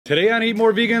Today on Eat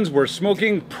More Vegans, we're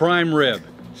smoking prime rib.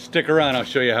 Stick around, I'll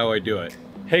show you how I do it.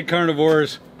 Hey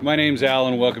carnivores, my name's Al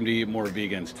and welcome to Eat More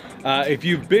Vegans. If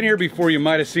you've been here before, you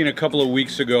might have seen a couple of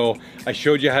weeks ago, I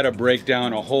showed you how to break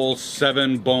down a whole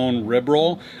 7-bone rib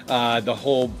roll, the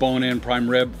whole bone-in prime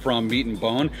rib from Meat and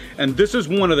Bone. And this is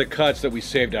one of the cuts that we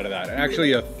saved out of that.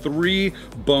 Actually a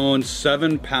 3-bone,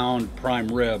 7-pound prime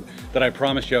rib that I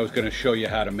promised you I was gonna show you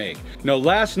how to make. Now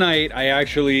last night, I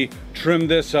actually trimmed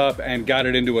this up and got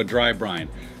it into a dry brine.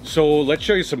 So let's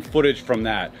show you some footage from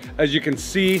that. As you can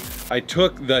see, I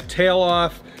took the tail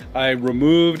off, I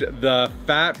removed the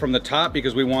fat from the top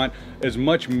because we want as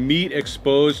much meat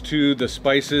exposed to the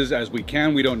spices as we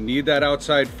can. We don't need that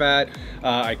outside fat.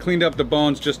 I cleaned up the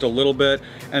bones just a little bit,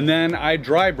 and then I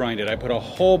dry brined it. I put a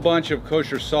whole bunch of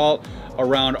kosher salt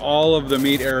around all of the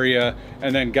meat area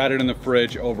and then got it in the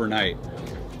fridge overnight.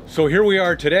 So here we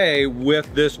are today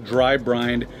with this dry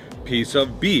brined piece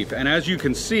of beef, and as you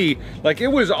can see, like, it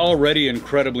was already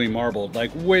incredibly marbled, like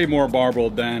way more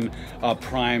marbled than a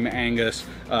prime Angus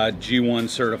G1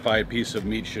 certified piece of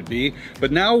meat should be.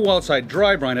 But now whilst I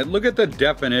dry brine it, look at the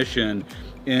definition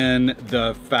in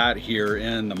the fat here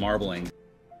in the marbling.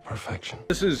 Perfection.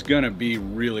 This is gonna be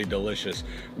really delicious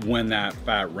when that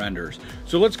fat renders.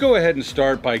 So let's go ahead and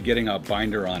start by getting a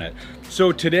binder on it.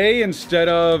 So today, instead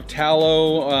of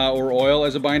tallow or oil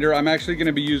as a binder, I'm actually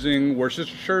gonna be using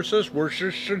Worcestershire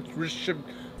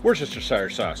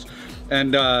sauce.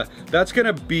 And that's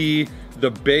gonna be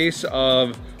the base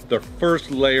of the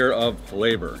first layer of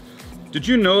flavor. Did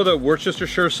you know that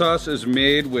Worcestershire sauce is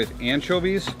made with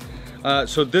anchovies?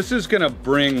 So this is gonna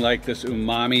bring like this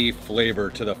umami flavor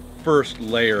to the first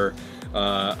layer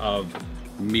of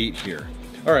meat here.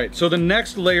 All right, so the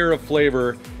next layer of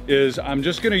flavor is I'm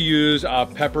just gonna use a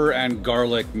pepper and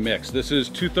garlic mix. This is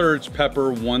 2/3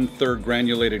 pepper, 1/3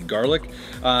 granulated garlic.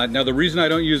 Now the reason I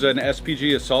don't use an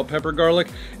SPG, a salt, pepper, garlic,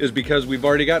 is because we've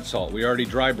already got salt. We already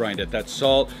dry brined it. That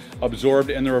salt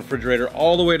absorbed in the refrigerator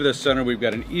all the way to the center. We've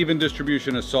got an even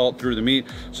distribution of salt through the meat.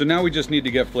 So now we just need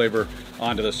to get flavor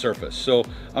onto the surface. So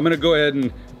I'm gonna go ahead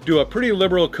and do a pretty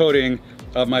liberal coating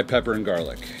of my pepper and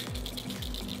garlic.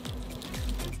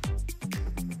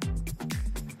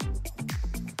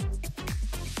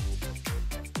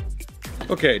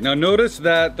 Okay, now notice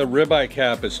that the ribeye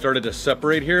cap has started to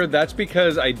separate here. That's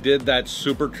because I did that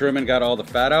super trim and got all the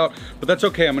fat out, but that's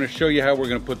okay. I'm gonna show you how we're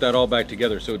gonna put that all back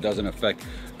together so it doesn't affect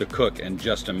the cook in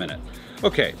just a minute.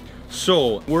 Okay,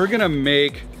 so we're gonna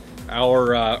make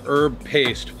our herb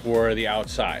paste for the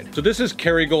outside. So this is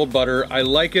Kerrygold butter. I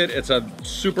like it. It's a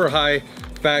super high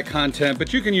fat content,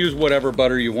 but you can use whatever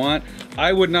butter you want.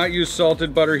 I would not use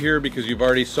salted butter here because you've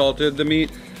already salted the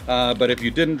meat. But if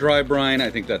you didn't dry brine, I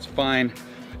think that's fine.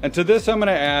 And to this, I'm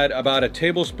gonna add about a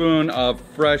tablespoon of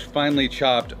fresh, finely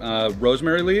chopped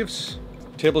rosemary leaves,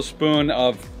 tablespoon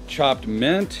of chopped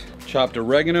mint, chopped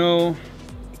oregano,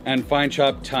 and fine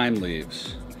chopped thyme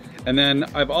leaves. And then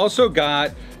I've also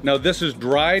got, now this is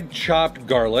dried chopped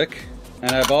garlic,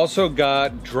 and I've also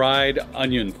got dried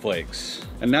onion flakes.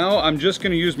 And now I'm just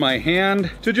gonna use my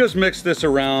hand to just mix this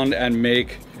around and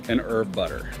make an herb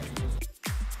butter.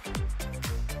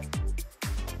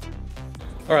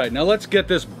 All right, now let's get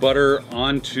this butter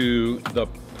onto the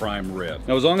prime rib.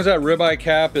 Now, as long as that ribeye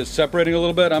cap is separating a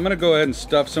little bit, I'm gonna go ahead and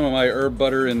stuff some of my herb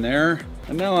butter in there.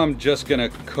 And now I'm just gonna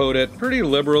coat it pretty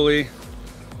liberally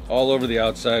all over the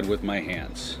outside with my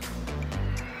hands.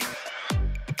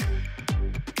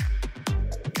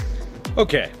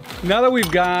 Okay, now that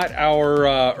we've got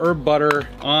our herb butter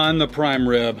on the prime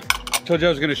rib, I told you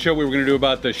I was gonna show what we were gonna do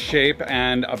about the shape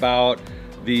and about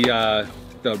the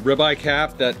ribeye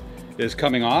cap that is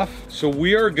coming off. So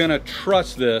we are gonna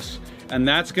truss this, and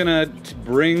that's gonna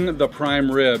bring the prime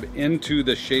rib into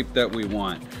the shape that we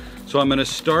want. So I'm gonna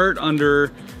start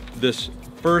under this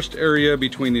first area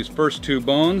between these first 2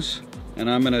 bones, and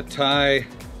I'm gonna tie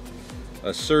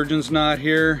a surgeon's knot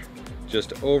here,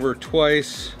 just over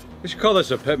twice. We should call this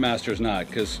a pitmaster's knot,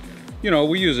 because, you know,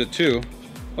 we use it too.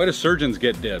 Why do surgeons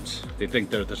get dibs? They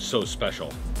think they're so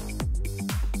special.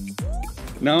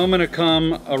 Now I'm gonna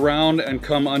come around and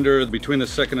come under between the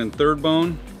 2nd and 3rd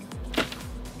bone,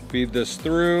 feed this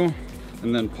through,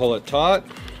 and then pull it taut.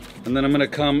 And then I'm gonna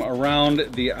come around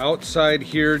the outside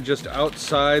here, just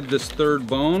outside this 3rd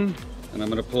bone, and I'm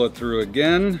gonna pull it through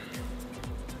again.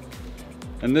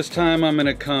 And this time I'm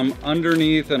gonna come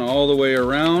underneath and all the way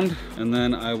around, and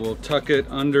then I will tuck it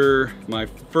under my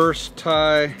first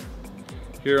tie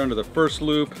here under the first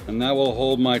loop, and that will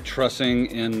hold my trussing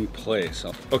in place.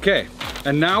 Okay,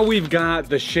 and now we've got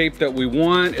the shape that we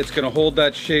want. It's gonna hold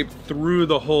that shape through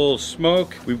the whole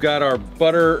smoke. We've got our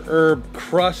butter herb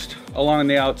crust along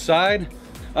the outside.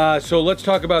 So let's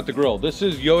talk about the grill. This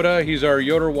is Yoda. He's our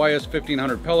Yoda YS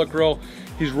 1500 pellet grill.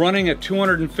 He's running at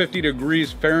 250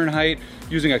 degrees Fahrenheit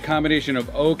using a combination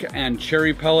of oak and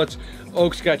cherry pellets.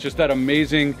 Oak's got just that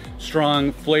amazing,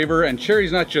 strong flavor, and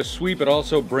cherry's not just sweet, but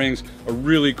also brings a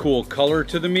really cool color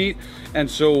to the meat. And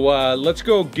so let's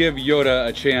go give Yoda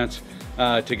a chance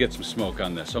to get some smoke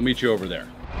on this. I'll meet you over there.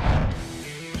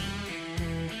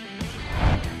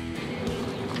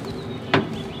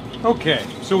 Okay,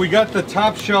 so we got the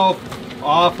top shelf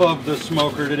off of the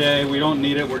smoker today. We don't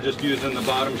need it, we're just using the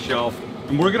bottom shelf.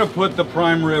 And we're gonna put the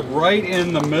prime rib right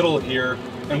in the middle here,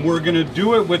 and we're gonna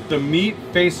do it with the meat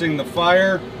facing the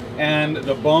fire and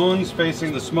the bones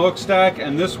facing the smokestack,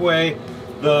 and this way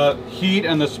the heat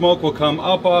and the smoke will come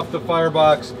up off the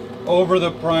firebox, over the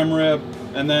prime rib,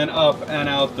 and then up and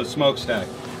out the smokestack.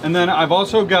 And then I've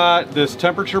also got this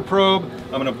temperature probe.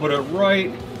 I'm gonna put it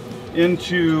right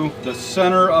into the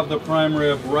center of the prime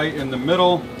rib, right in the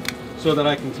middle, so that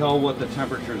I can tell what the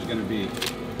temperature is gonna be.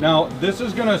 Now, this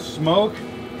is gonna smoke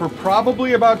for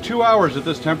probably about 2 hours at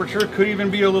this temperature, could even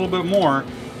be a little bit more.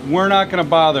 We're not gonna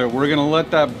bother. We're gonna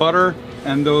let that butter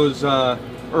and those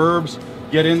herbs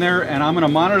get in there, and I'm gonna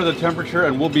monitor the temperature,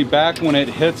 and we'll be back when it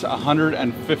hits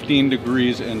 115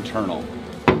 degrees internal.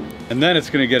 And then it's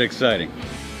gonna get exciting.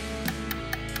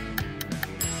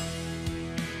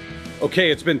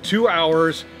 Okay, it's been 2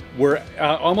 hours. We're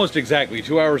almost exactly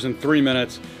 2 hours and 3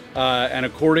 minutes. And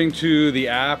according to the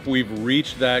app, we've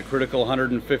reached that critical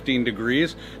 115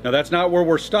 degrees. Now that's not where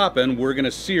we're stopping. We're gonna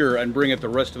sear and bring it the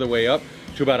rest of the way up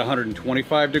to about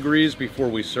 125 degrees before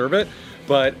we serve it.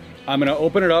 But I'm gonna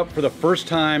open it up for the first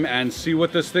time and see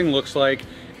what this thing looks like,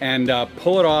 and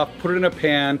pull it off, put it in a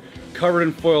pan, cover it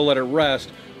in foil, let it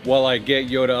rest while I get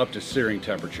Yoda up to searing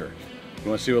temperature. You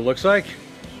wanna see what it looks like?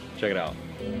 Check it out.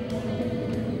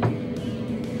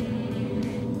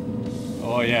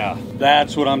 Oh yeah,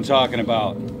 that's what I'm talking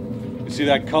about. You see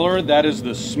that color? That is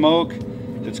the smoke.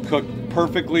 It's cooked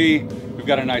perfectly. We've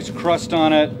got a nice crust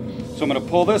on it. So I'm gonna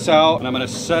pull this out and I'm gonna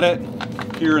set it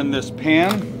here in this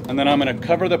pan, and then I'm gonna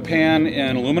cover the pan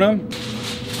in aluminum.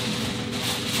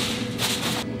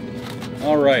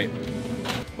 All right.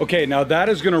 Okay, now that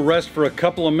is gonna rest for a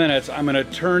couple of minutes. I'm gonna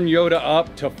turn Yoda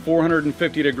up to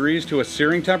 450 degrees to a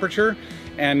searing temperature.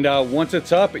 And once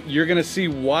it's up, you're gonna see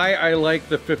why I like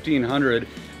the 1500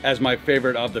 as my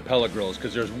favorite of the pellet grills,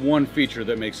 because there's one feature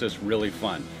that makes this really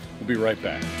fun. We'll be right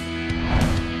back.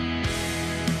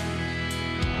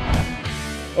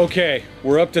 Okay,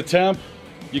 we're up to temp.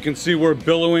 You can see we're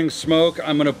billowing smoke.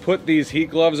 I'm gonna put these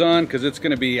heat gloves on because it's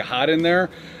gonna be hot in there.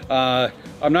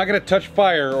 I'm not gonna touch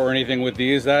fire or anything with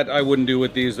these. That I wouldn't do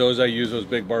with these. Those I use those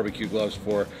big barbecue gloves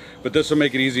for. But this will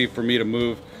make it easy for me to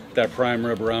move that prime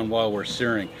rib around while we're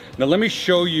searing. Now let me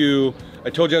show you, I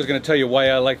told you I was gonna tell you why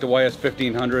I like the YS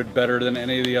 1500 better than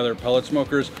any of the other pellet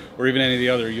smokers or even any of the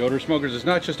other Yoda smokers. It's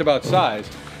not just about size,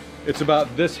 it's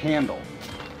about this handle.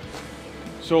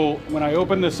 So when I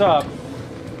open this up,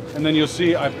 and then you'll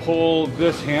see I pull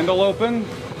this handle open,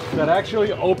 that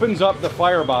actually opens up the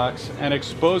firebox and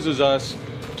exposes us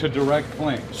to direct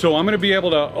flame. So I'm gonna be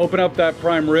able to open up that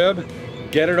prime rib,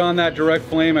 get it on that direct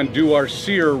flame, and do our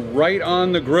sear right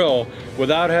on the grill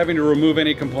without having to remove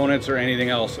any components or anything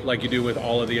else like you do with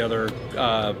all of the other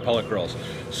pellet grills.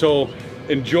 So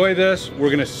enjoy this.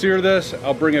 We're gonna sear this.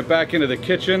 I'll bring it back into the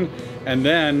kitchen, and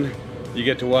then you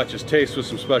get to watch us taste with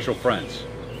some special friends.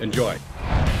 Enjoy.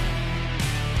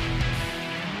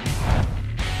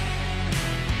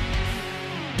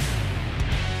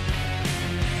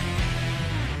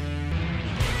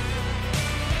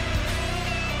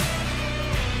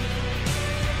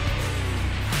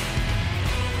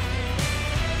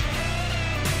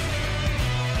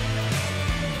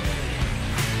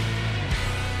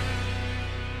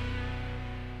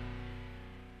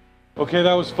 Okay,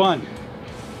 that was fun.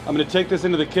 I'm gonna take this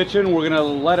into the kitchen. We're gonna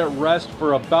let it rest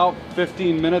for about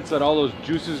 15 minutes, that all those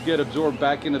juices get absorbed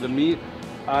back into the meat.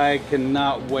 I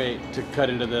cannot wait to cut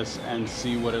into this and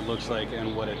see what it looks like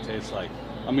and what it tastes like.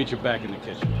 I'll meet you back in the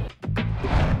kitchen.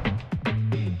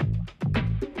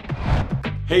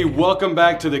 Hey, welcome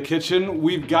back to the kitchen.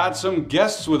 We've got some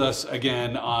guests with us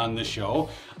again on the show.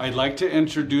 I'd like to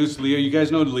introduce Leah. You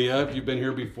guys know Leah if you've been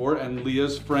here before, and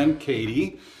Leah's friend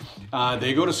Katie.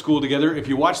 They go to school together. If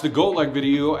you watched the Goat Leg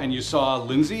video and you saw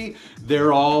Lindsay,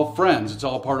 they're all friends. It's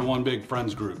all part of one big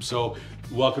friends group. So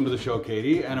welcome to the show,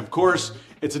 Katie. And of course,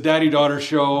 it's a daddy-daughter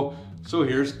show. So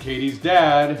here's Katie's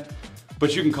dad,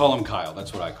 but you can call him Kyle.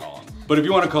 That's what I call him. But if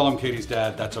you want to call him Katie's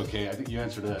dad, that's okay. I think you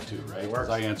answer to that too, right? Because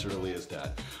I answer to Leah's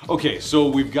dad. Okay, so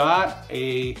we've got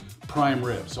a prime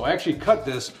rib. So I actually cut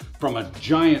this from a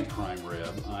giant prime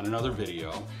rib on another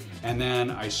video. And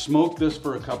then I smoked this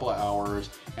for a couple of hours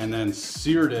and then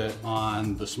seared it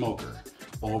on the smoker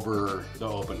over the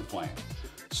open flame.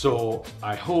 So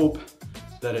I hope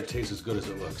that it tastes as good as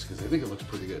it looks, because I think it looks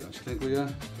pretty good. Don't you think,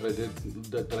 Leah?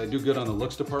 Did I do good on the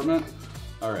looks department?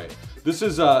 All right, this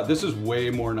is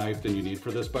way more knife than you need for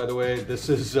this, by the way. This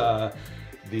is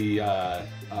the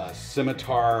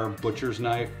Scimitar Butcher's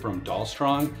Knife from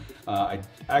Dahlstrong. I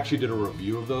actually did a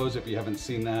review of those. If you haven't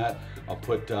seen that, I'll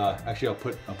put I'll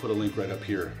put a link right up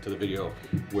here to the video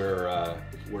where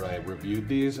I reviewed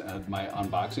these, my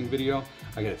unboxing video.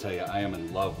 I gotta tell you, I am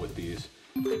in love with these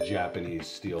Japanese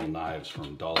steel knives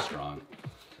from Dahlstrong.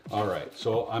 All right,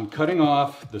 so I'm cutting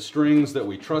off the strings that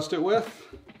we trust it with.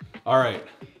 All right,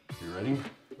 you ready?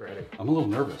 Ready. I'm a little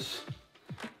nervous.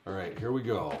 All right, here we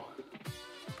go.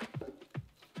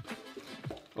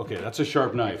 Okay, that's a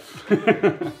sharp knife.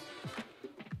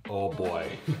 Oh boy.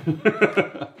 Look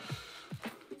at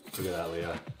that,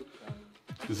 Leah.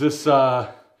 Is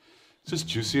this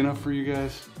juicy enough for you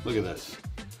guys? Look at this.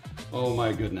 Oh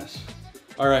my goodness.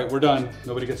 All right, we're done.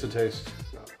 Nobody gets a taste.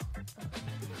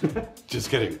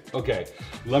 Just kidding. Okay,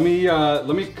 let me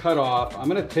cut off. I'm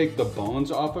gonna take the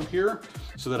bones off of here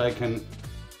so that I can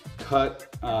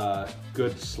cut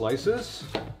good slices.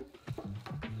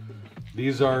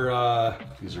 These are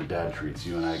dad treats.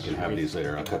 You and I can have these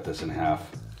later. I'll cut this in half.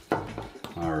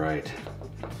 All right.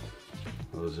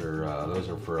 Those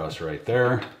are for us right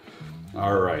there.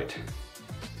 All right.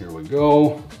 Here we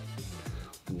go.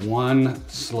 One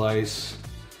slice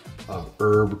of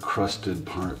herb crusted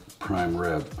prime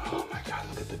rib. Oh my God,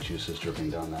 look at the juices dripping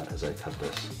down that as I cut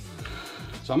this.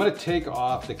 So I'm gonna take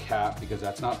off the cap because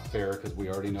that's not fair, because we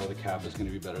already know the cap is gonna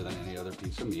be better than any other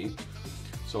piece of meat.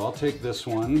 So I'll take this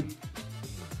one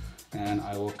and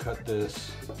I will cut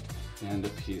this into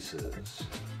pieces.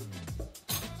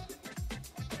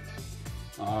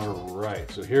 All right,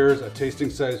 so here's a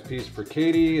tasting size piece for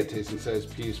Katie, a tasting size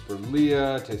piece for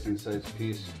Leah, a tasting size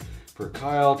piece for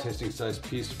Kyle, tasting size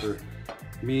piece for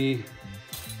me.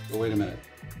 Oh, wait a minute,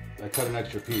 I cut an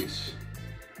extra piece.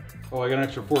 Oh, I got an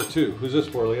extra fork too. Who's this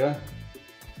for, Leah?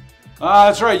 Ah,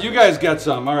 that's right, you guys get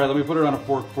some. All right, let me put it on a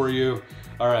fork for you.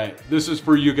 All right, this is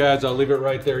for you guys. I'll leave it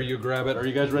right there, you grab it. Are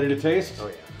you guys ready to taste? Oh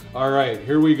yeah. All right,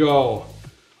 here we go.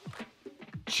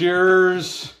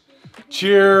 Cheers.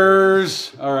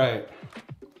 Cheers. All right.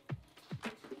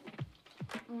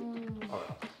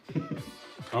 I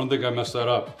don't think I messed that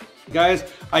up. Guys,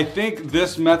 I think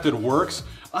this method works.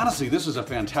 Honestly, this is a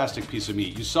fantastic piece of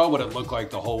meat. You saw what it looked like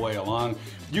the whole way along.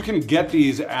 You can get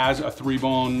these as a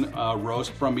 3-bone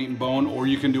roast from Meat and Bone, or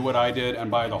you can do what I did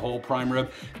and buy the whole prime rib.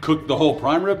 Cook the whole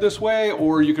prime rib this way,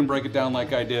 or you can break it down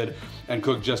like I did and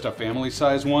cook just a family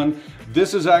size one.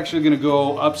 This is actually gonna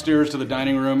go upstairs to the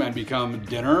dining room and become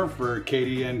dinner for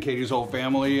Katie and Katie's whole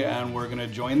family, and we're gonna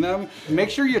join them. Make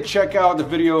sure you check out the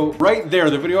video right there,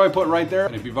 the video I put right there.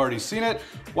 And if you've already seen it,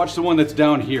 watch the one that's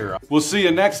down here. We'll see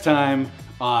you next time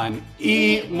on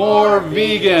Eat More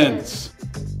Vegans.